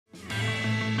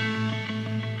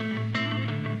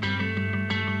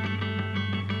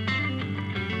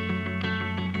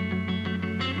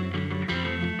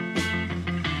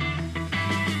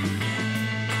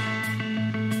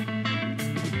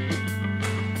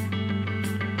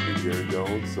Jerry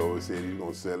Jones, so he said he's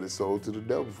gonna sell his soul to the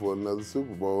devil for another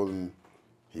Super Bowl, and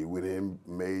he went in and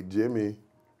made Jimmy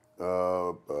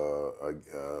a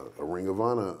Ring of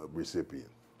Honor recipient,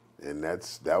 and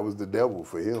that was the devil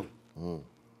for him.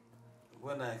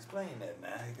 Well, now explain that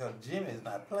now, because Jimmy's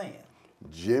not playing.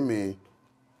 Jimmy,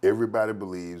 everybody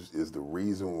believes, is the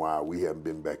reason why we haven't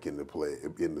been back in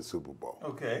the Super Bowl.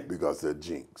 Okay. Because they're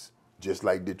jinx, just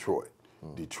like Detroit.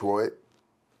 Detroit,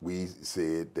 we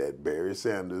said that Barry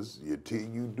Sanders, until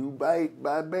you do bite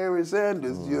by Barry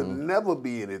Sanders, you'll never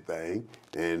be anything.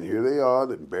 And here they are.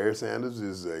 That Barry Sanders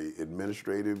is a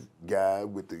administrative guy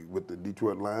with the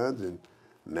Detroit Lions, and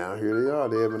now here they are.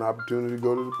 They have an opportunity to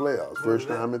go to the playoffs, first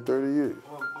time in 30 years.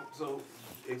 Well, so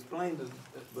explain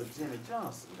but Jimmy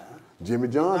Johnson now. Jimmy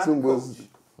Johnson was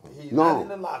He's not in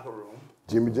the locker room.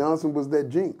 Jimmy Johnson was that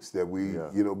jinx that we,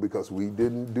 because we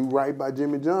didn't do right by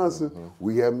Jimmy Johnson,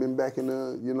 we haven't been back in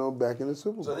the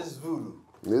Super Bowl. So this is voodoo.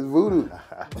 It's voodoo.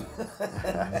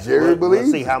 Jerry believes.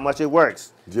 We'll see how much it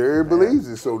works. Jerry believes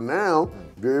it. So now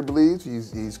Jerry believes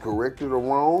he's corrected a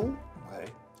wrong,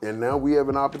 and now we have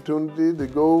an opportunity to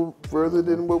go further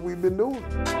than what we've been doing.